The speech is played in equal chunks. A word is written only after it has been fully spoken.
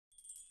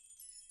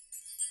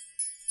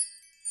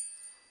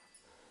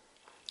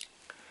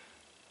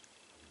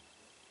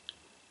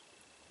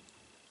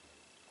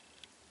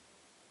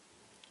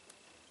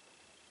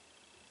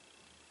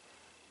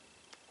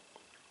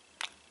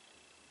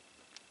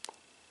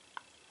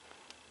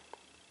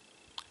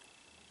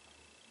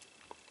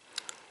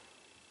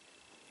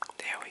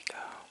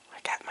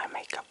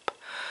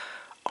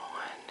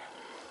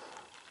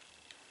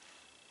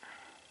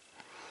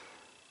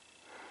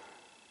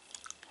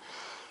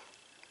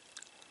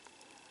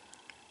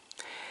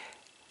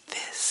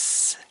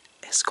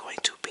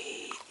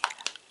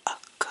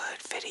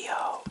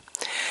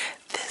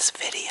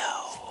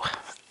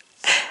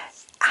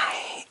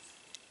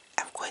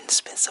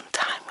some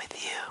time with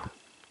you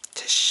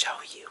to show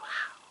you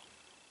how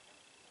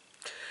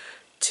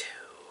to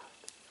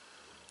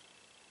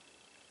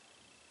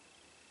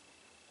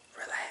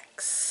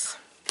relax.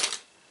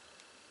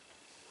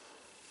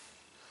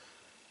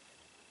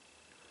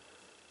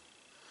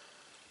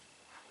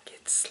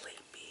 Get sleepy.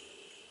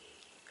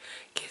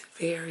 Get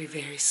very,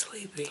 very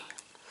sleepy.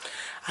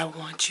 I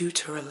want you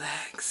to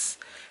relax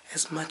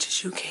as much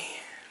as you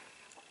can,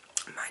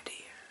 my dear,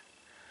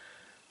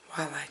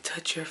 while I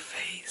touch your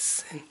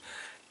face and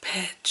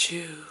pet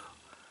you.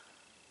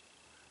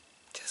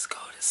 Just go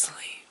to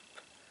sleep.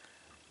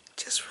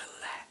 Just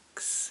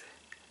relax.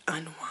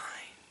 Unwind.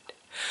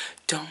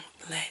 Don't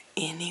let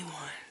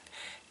anyone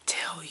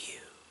tell you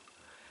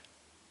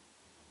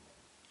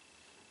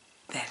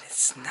that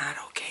it's not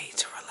okay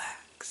to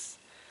relax.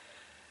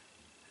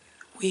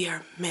 We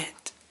are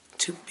meant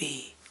to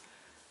be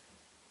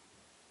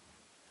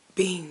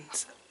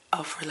beings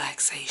of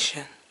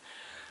relaxation,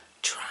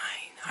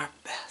 trying our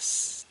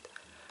best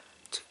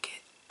to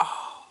get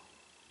all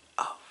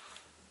of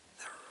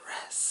the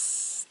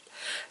rest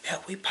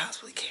that we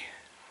possibly can,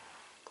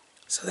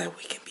 so that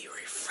we can be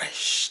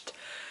refreshed,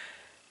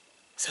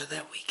 so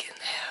that we can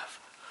have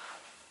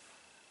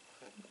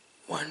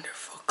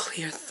wonderful,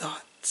 clear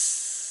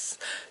thoughts,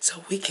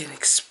 so we can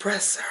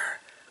express our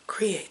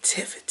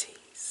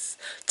creativities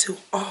to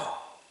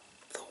all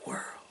the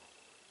world.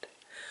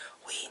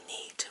 We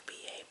need to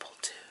be able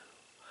to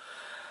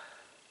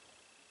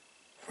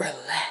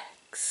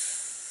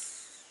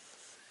relax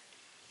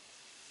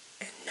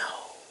and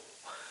know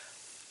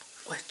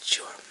what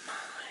your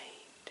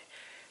mind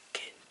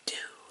can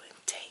do and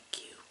take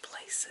you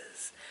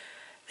places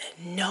that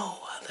no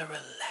other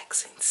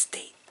relaxing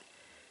state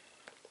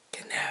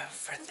can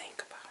ever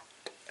think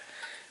about.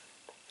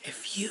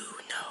 If you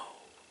know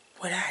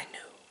what I knew,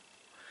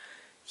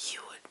 you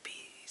would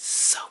be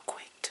so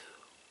quick to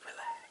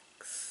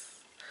relax.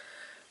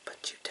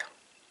 But you don't.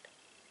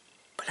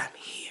 But I'm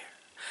here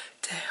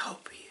to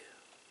help you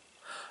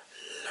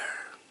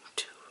learn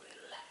to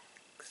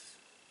relax.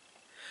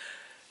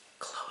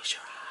 Close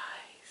your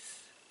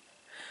eyes.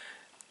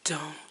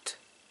 Don't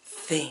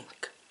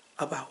think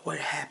about what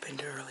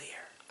happened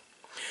earlier.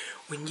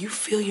 When you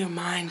feel your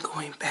mind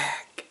going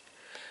back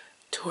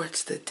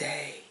towards the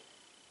day,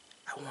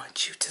 I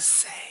want you to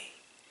say,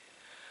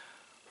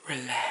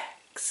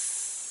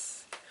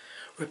 relax.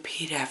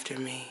 Repeat after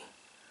me.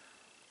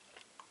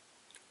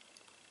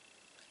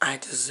 I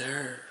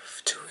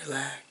deserve to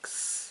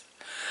relax.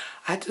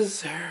 I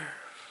deserve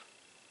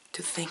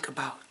to think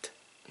about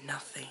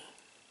nothing.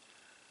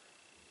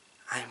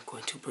 I am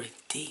going to breathe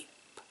deep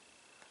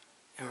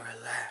and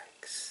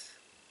relax.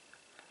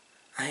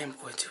 I am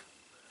going to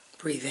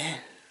breathe in.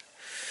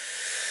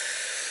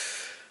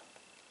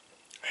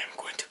 I am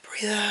going to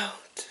breathe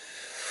out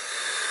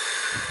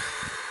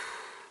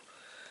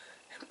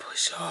and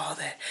push all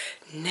that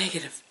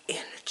negative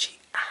energy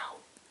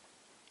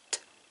out.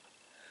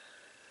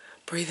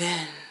 Breathe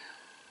in.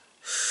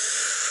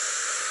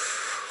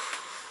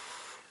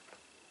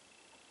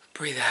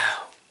 Breathe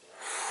out.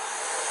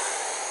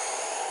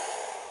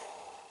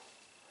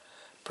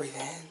 Breathe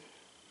in.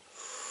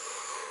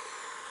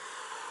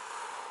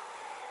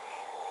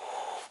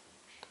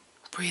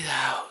 Breathe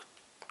out.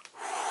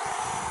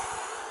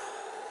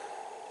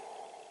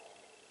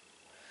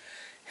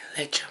 And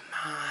let your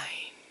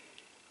mind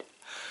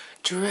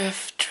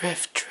drift,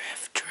 drift,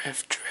 drift,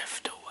 drift,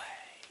 drift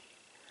away.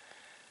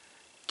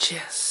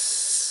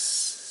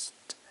 Just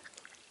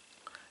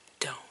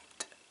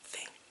don't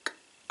think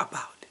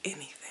about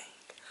anything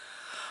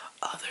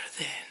other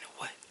than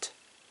what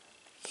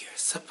you're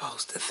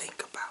supposed to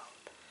think about.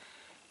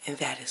 And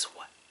that is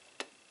what?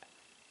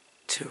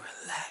 To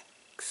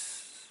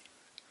relax.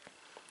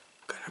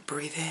 I'm gonna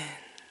breathe in.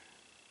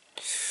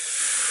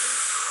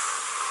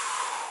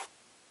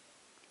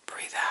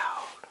 Breathe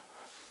out.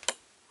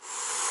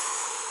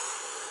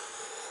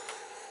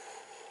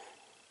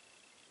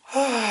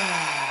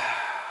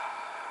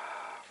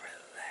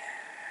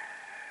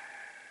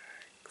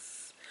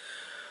 Relax.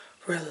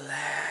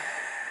 Relax.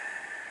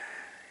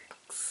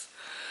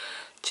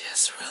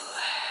 Just relax.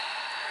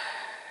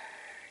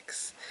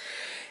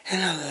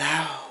 And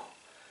allow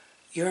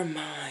your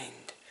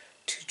mind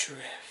to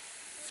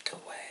drift away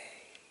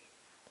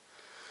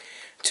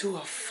to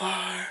a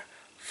far,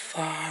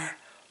 far,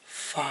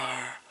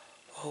 far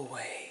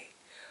away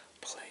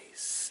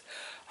place.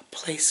 A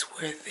place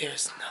where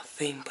there's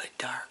nothing but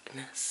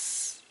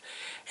darkness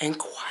and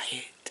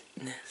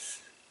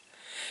quietness.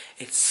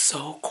 It's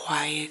so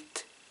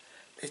quiet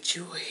that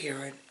you will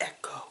hear an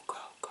echo go,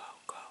 go,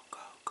 go, go,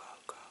 go,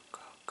 go, go,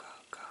 go,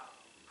 go.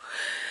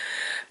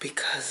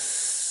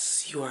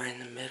 Because you are in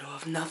the middle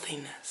of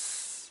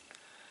nothingness.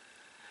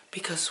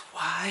 Because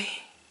why?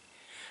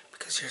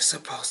 Because you're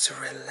supposed to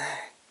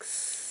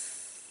relax.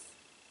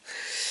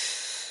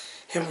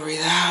 And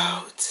breathe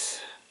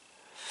out.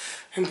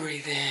 And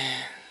breathe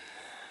in.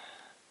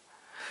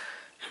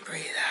 And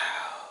breathe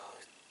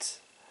out.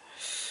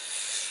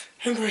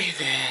 And breathe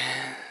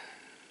in.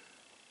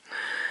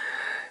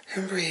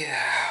 And breathe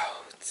out.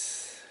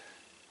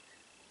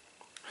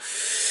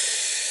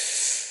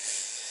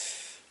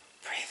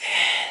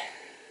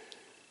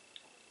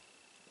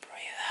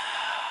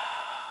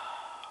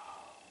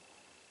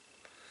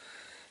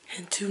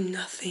 into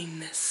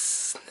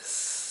nothingness.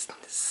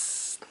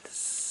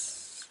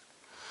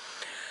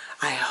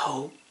 I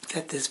hope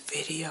that this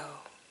video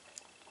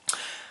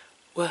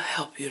will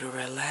help you to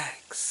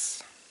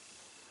relax.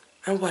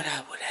 And what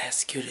I would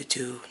ask you to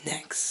do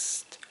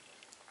next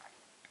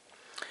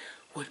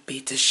would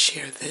be to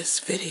share this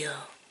video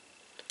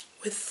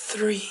with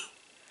 3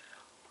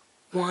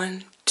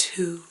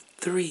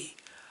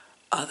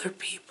 other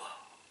people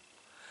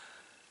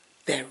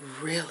that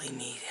really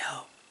need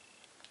help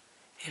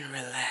in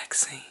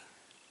relaxing.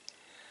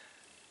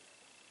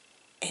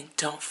 And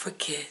don't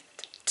forget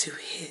to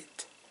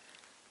hit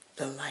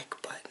the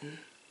like button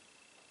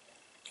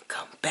and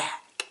come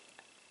back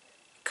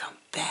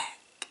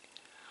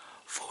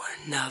for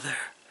another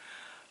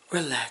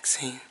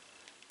relaxing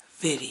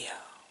video.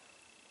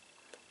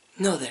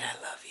 Know that I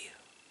love you.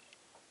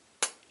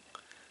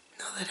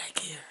 Know that I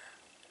care.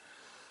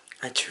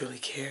 I truly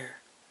care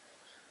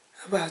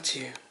about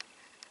you.